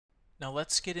Now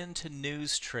let's get into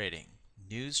news trading.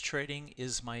 News trading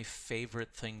is my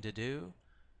favorite thing to do.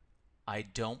 I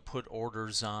don't put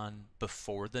orders on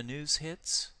before the news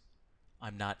hits.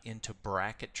 I'm not into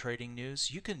bracket trading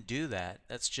news. You can do that.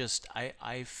 That's just,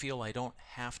 I feel I don't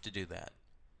have to do that.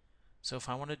 So if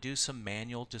I want to do some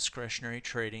manual discretionary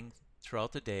trading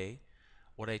throughout the day,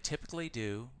 what I typically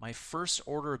do, my first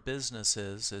order of business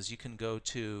is you can go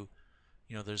to,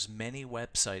 there's many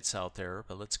websites out there,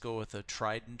 but let's go with a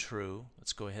tried and true.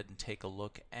 Let's go ahead and take a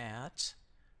look at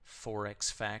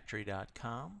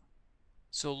forexfactory.com.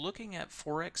 So looking at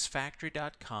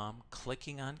forexfactory.com,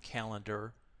 clicking on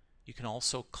calendar, you can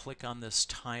also click on this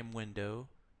time window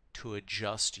to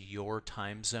adjust your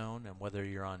time zone and whether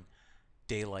you're on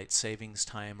daylight savings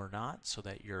time or not, so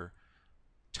that your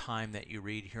time that you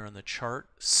read here on the chart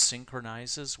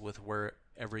synchronizes with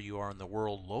wherever you are in the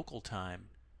world local time.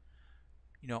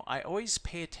 I always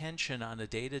pay attention on a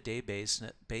day-to-day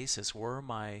basis where are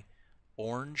my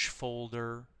orange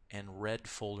folder and red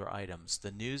folder items,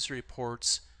 the news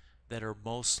reports that are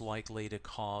most likely to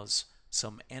cause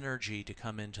some energy to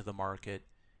come into the market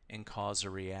and cause a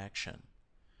reaction.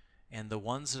 And the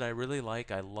ones that I really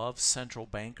like, I love central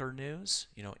banker news,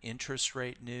 interest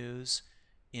rate news,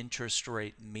 interest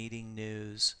rate meeting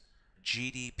news,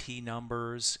 GDP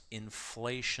numbers,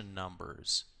 inflation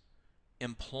numbers,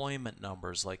 employment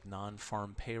numbers like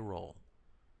non-farm payroll,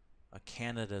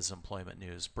 Canada's employment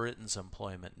news, Britain's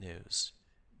employment news,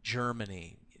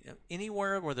 Germany,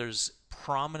 anywhere where there's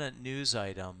prominent news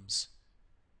items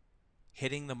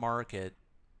hitting the market,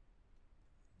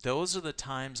 those are the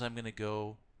times I'm going to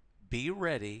go be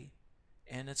ready.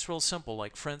 And it's real simple.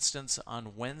 Like for instance,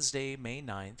 on Wednesday, May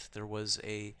 9th, there was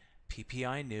a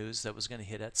PPI news that was going to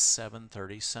hit at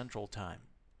 7:30 Central Time,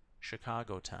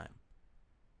 Chicago time.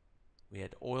 We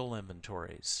had oil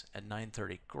inventories at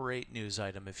 9:30. Great news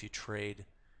item if you trade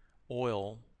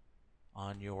oil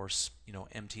on your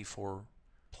MT4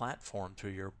 platform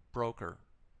through your broker.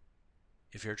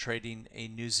 If you're trading a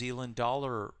New Zealand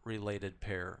dollar related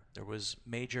pair, there was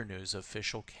major news,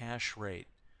 official cash rate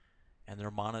and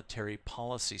their monetary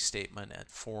policy statement at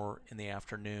 4 in the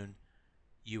afternoon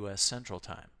US Central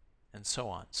Time, and so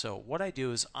on. So what I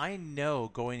do is I know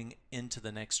going into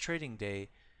the next trading day,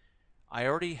 I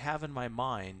already have in my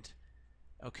mind,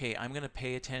 okay, I'm going to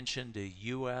pay attention to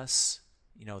US,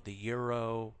 the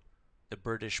euro, the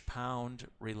British pound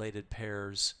related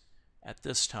pairs at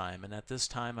this time. And at this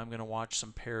time, I'm going to watch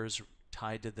some pairs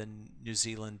tied to the New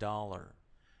Zealand dollar.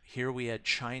 Here we had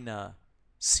China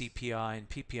CPI and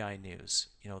PPI news.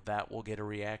 That will get a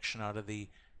reaction out of the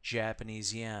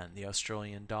Japanese yen, the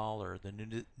Australian dollar, the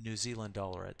New Zealand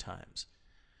dollar at times.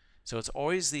 So it's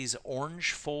always these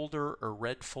orange folder or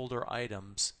red folder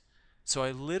items. So I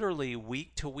literally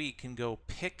week to week can go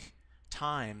pick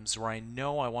times where I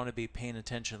know I want to be paying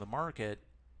attention to the market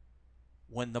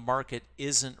when the market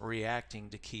isn't reacting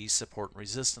to key support and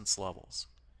resistance levels.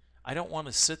 I don't want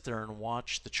to sit there and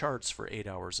watch the charts for 8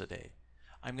 hours a day.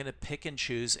 I'm going to pick and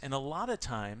choose, and a lot of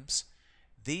times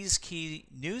these key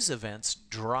news events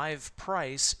drive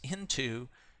price into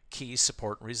key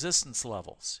support and resistance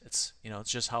levels. It's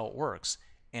just how it works.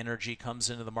 Energy comes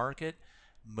into the market,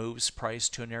 moves price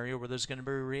to an area where there's going to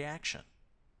be a reaction.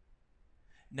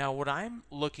 Now what I'm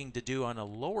looking to do on a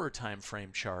lower time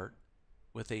frame chart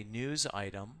with a news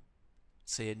item,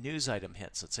 say a news item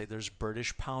hits, let's say there's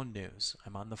British pound news.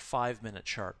 I'm on the 5-minute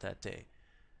chart that day.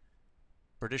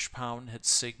 British pound had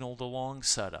signaled a long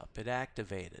setup. It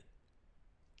activated.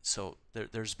 So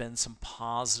there's been some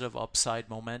positive upside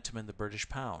momentum in the British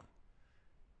pound.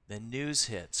 Then news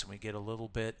hits and we get a little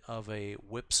bit of a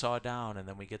whipsaw down and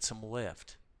then we get some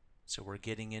lift. So we're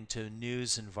getting into a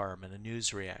news environment, a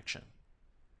news reaction.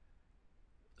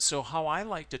 So how I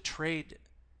like to trade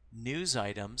news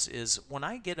items is when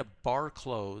I get a bar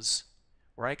close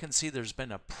where I can see there's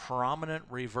been a prominent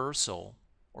reversal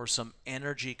or some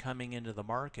energy coming into the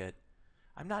market,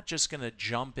 I'm not just going to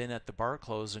jump in at the bar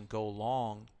close and go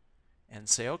long and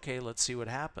say, okay, let's see what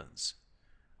happens.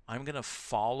 I'm going to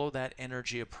follow that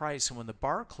energy of price, and when the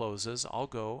bar closes, I'll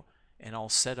go and I'll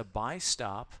set a buy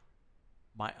stop.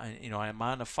 I'm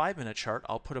on a 5-minute chart.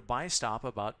 I'll put a buy stop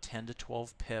about 10 to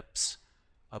 12 pips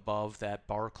above that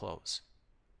bar close.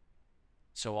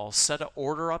 So I'll set an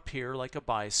order up here like a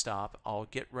buy stop. I'll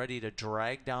get ready to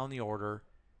drag down the order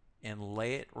and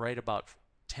lay it right about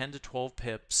 10 to 12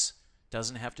 pips.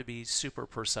 Doesn't have to be super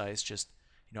precise, just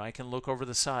I can look over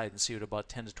the side and see what about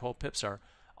 10 to 12 pips are.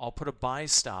 I'll put a buy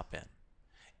stop in.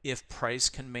 If price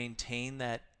can maintain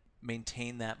that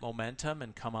momentum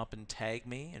and come up and tag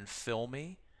me and fill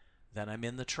me, then I'm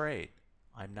in the trade.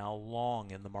 I'm now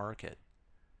long in the market.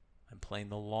 I'm playing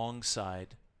the long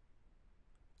side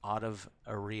out of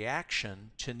a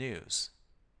reaction to news.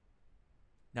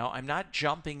 Now, I'm not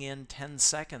jumping in 10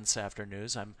 seconds after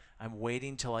news. I'm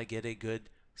waiting till I get a good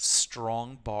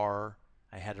strong bar.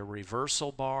 I had a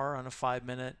reversal bar on a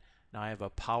 5-minute. Now I have a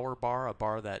power bar, a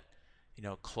bar that,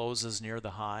 closes near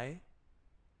the high.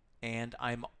 And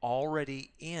I'm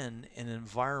already in an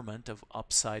environment of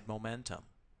upside momentum.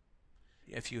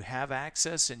 If you have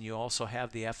access and you also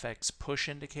have the FX push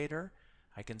indicator,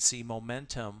 I can see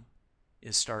momentum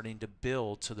is starting to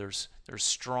build. So there's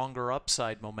stronger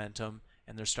upside momentum,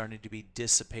 and there's starting to be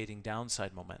dissipating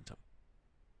downside momentum.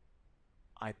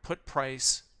 I put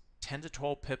price 10 to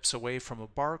 12 pips away from a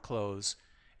bar close,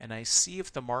 and I see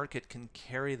if the market can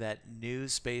carry that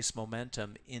news-based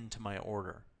momentum into my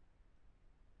order.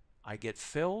 I get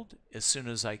filled. As soon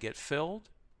as I get filled,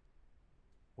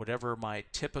 whatever my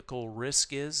typical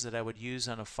risk is that I would use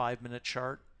on a 5-minute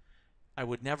chart, I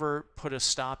would never put a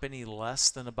stop any less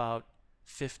than about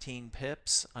 15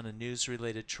 pips on a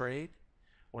news-related trade.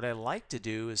 What I like to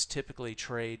do is typically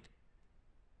trade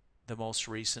the most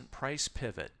recent price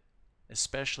pivot,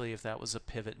 especially if that was a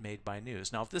pivot made by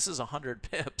news. Now, if this is 100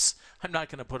 pips, I'm not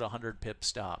going to put a 100 pip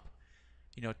stop.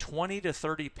 20 to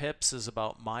 30 pips is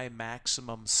about my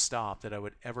maximum stop that I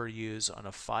would ever use on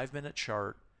a 5-minute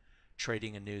chart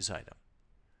trading a news item.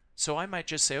 So I might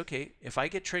just say, okay, if I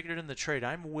get triggered in the trade,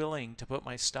 I'm willing to put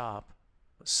my stop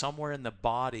somewhere in the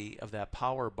body of that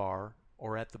power bar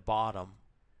or at the bottom,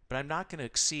 but I'm not going to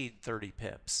exceed 30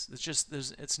 pips.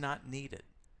 It's not needed.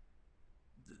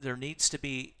 There needs to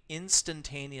be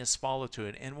instantaneous follow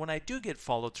through, and when I do get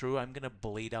follow through, I'm going to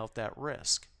bleed out that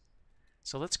risk.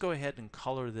 So let's go ahead and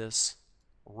color this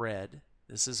red.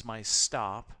 This is my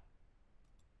stop.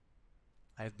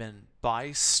 I've been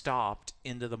buy stopped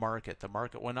into the market. The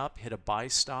market went up, hit a buy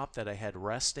stop that I had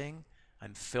resting.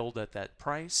 I'm filled at that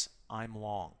price. I'm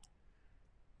long.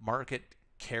 Market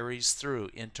carries through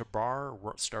into bar,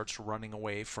 starts running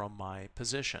away from my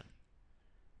position.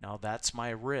 Now that's my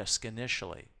risk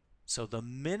initially. So the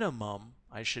minimum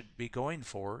I should be going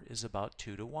for is about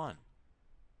 2 to 1.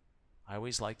 I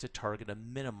always like to target a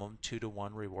minimum 2 to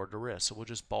 1 reward to risk. So we'll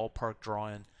just ballpark draw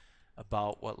in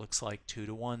about what looks like 2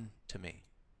 to 1 to me.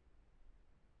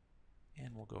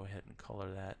 And we'll go ahead and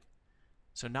color that.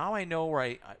 So now I know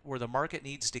where the market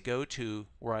needs to go to,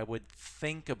 where I would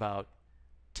think about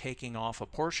taking off a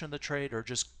portion of the trade or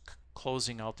just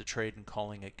closing out the trade and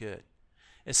calling it good.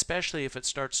 Especially if it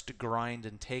starts to grind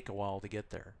and take a while to get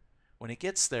there. When it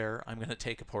gets there, I'm going to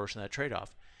take a portion of that trade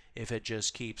off. If it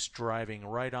just keeps driving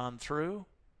right on through,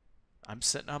 I'm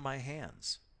sitting on my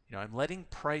hands. I'm letting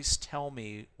price tell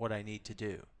me what I need to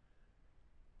do.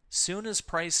 Soon as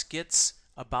price gets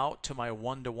about to my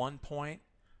 1-to-1 point,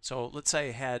 so let's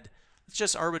say let's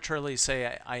just arbitrarily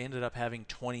say I ended up having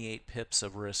 28 pips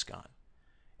of risk on,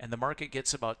 and the market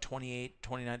gets about 28,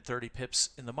 29, 30 pips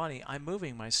in the money, I'm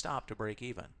moving my stop to break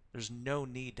even. There's no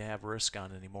need to have risk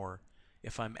on anymore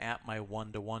if I'm at my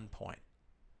 1-to-1 point.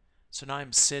 So now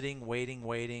I'm sitting,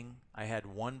 waiting. I had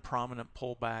one prominent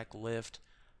pullback lift,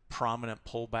 prominent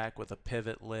pullback with a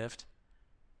pivot lift.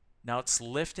 Now it's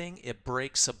lifting. It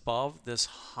breaks above this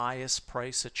highest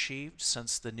price achieved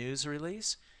since the news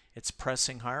release. It's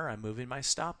pressing higher. I'm moving my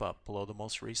stop up below the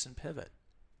most recent pivot.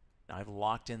 Now I've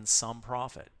locked in some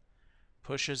profit.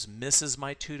 Pushes, misses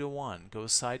my 2 to 1,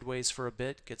 goes sideways for a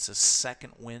bit, gets a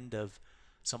second wind of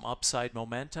some upside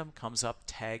momentum, comes up,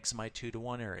 tags my 2 to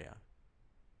 1 area.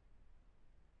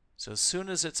 So as soon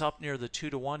as it's up near the 2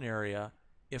 to 1 area,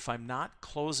 if I'm not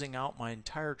closing out my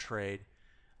entire trade,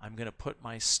 I'm going to put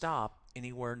my stop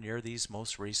anywhere near these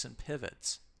most recent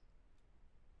pivots.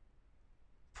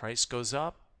 Price goes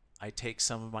up, I take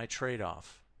some of my trade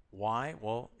off. Why?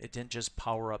 Well, it didn't just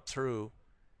power up through.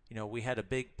 We had a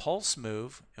big pulse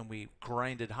move and we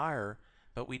grinded higher,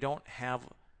 but we don't have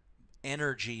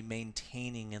energy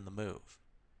maintaining in the move.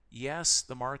 Yes,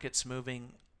 the market's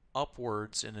moving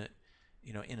upwards in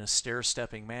a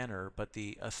stair-stepping manner, but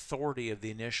the authority of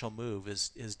the initial move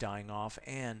is dying off,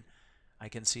 and I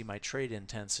can see my trade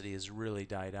intensity has really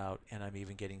died out, and I'm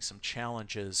even getting some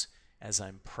challenges as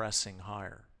I'm pressing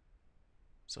higher.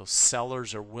 So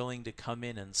sellers are willing to come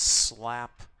in and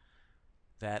slap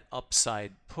that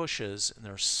upside pushes, and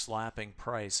they're slapping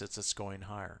price as it's going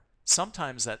higher.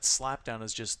 Sometimes that slap down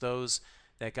is just those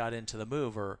that got into the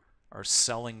move are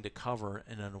selling to cover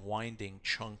and unwinding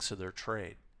chunks of their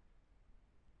trade.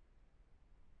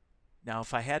 Now,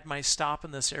 if I had my stop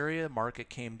in this area, market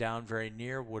came down very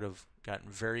near, would have gotten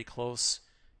very close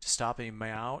to stopping me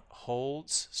out,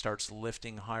 holds, starts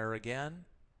lifting higher again.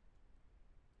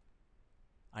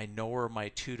 I know where my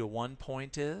 2 to 1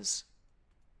 point is.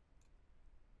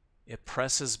 It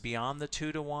presses beyond the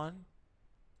 2 to 1.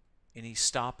 Any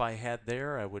stop I had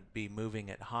there, I would be moving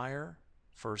it higher.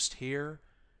 First here,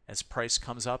 as price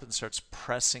comes up and starts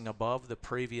pressing above the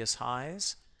previous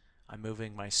highs, I'm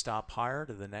moving my stop higher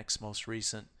to the next most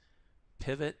recent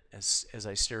pivot as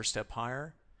I stair step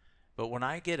higher. But when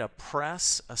I get a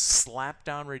press, a slap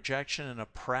down rejection and a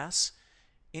press,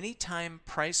 anytime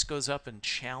price goes up and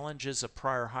challenges a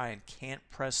prior high and can't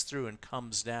press through and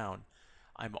comes down,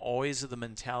 I'm always of the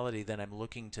mentality that I'm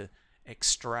looking to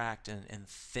extract and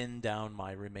thin down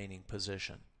my remaining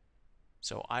position.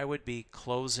 So I would be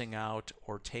closing out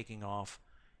or taking off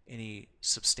any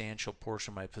substantial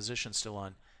portion of my position still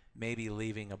on, maybe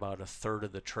leaving about a third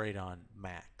of the trade on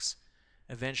max.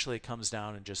 Eventually it comes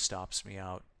down and just stops me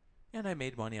out, and I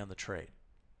made money on the trade.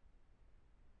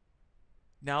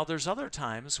 Now there's other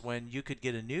times when you could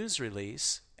get a news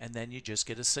release and then you just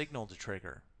get a signal to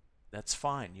trigger. That's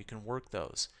fine, you can work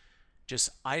those. Just,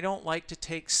 I don't like to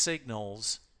take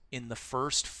signals in the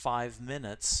first 5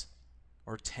 minutes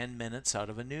or 10 minutes out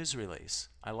of a news release.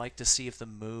 I like to see if the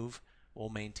move will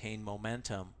maintain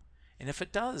momentum. And if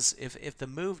it does, if the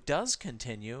move does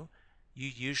continue, you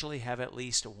usually have at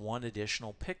least one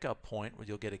additional pickup point where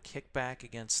you'll get a kickback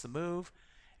against the move,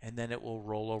 and then it will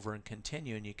roll over and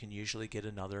continue, and you can usually get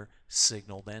another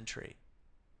signaled entry.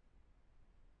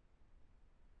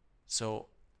 So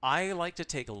I like to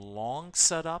take long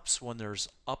setups when there's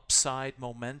upside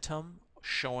momentum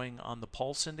showing on the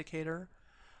pulse indicator.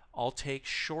 I'll take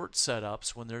short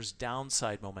setups when there's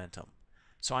downside momentum.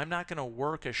 So I'm not going to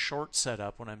work a short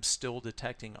setup when I'm still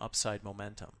detecting upside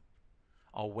momentum.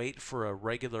 I'll wait for a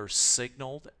regular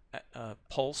signaled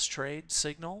pulse trade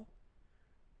signal,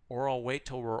 or I'll wait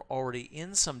till we're already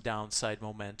in some downside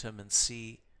momentum and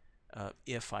see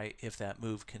if that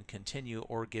move can continue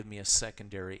or give me a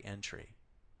secondary entry.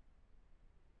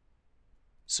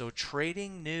 So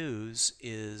trading news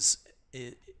is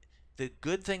the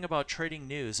good thing about trading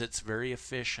news, it's very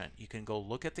efficient. You can go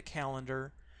look at the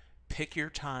calendar, pick your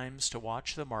times to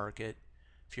watch the market.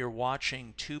 If you're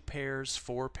watching 2 pairs,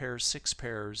 4 pairs, 6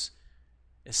 pairs,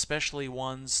 especially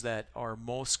ones that are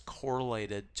most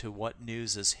correlated to what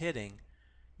news is hitting,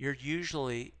 you're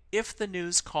usually, if the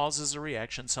news causes a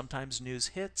reaction, sometimes news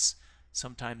hits,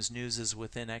 sometimes news is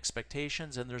within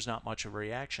expectations and there's not much of a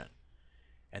reaction.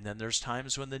 And then there's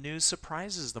times when the news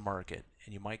surprises the market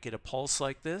and you might get a pulse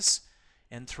like this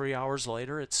and 3 hours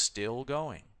later it's still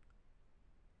going.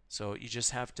 So you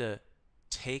just have to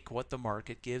take what the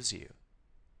market gives you.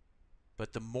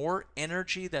 But the more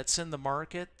energy that's in the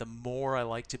market, the more I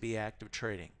like to be active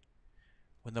trading.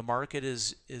 When the market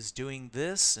is doing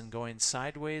this and going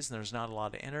sideways and there's not a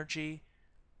lot of energy,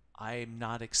 I'm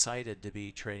not excited to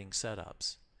be trading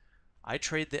setups. I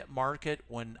trade the market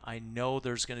when I know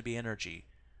there's going to be energy.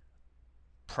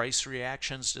 Price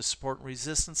reactions to support and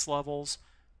resistance levels,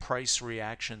 price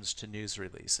reactions to news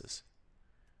releases.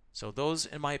 So those,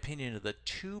 in my opinion, are the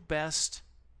 2 best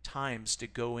times to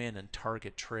go in and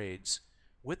target trades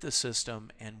with the system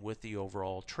and with the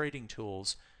overall trading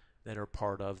tools that are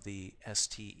part of the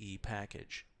STE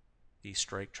package, the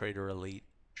Strike Trader Elite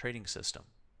trading system.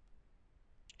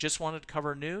 Just wanted to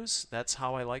cover news. That's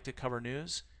how I like to cover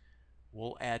news.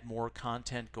 We'll add more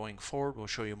content going forward. We'll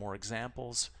show you more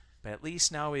examples. But at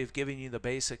least now we've given you the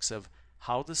basics of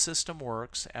how the system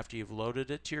works after you've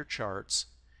loaded it to your charts,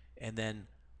 and then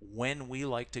when we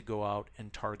like to go out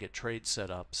and target trade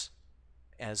setups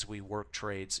as we work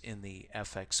trades in the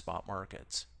FX spot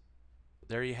markets.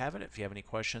 There you have it. If you have any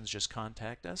questions, just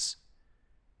contact us.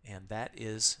 And that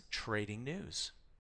is trading news.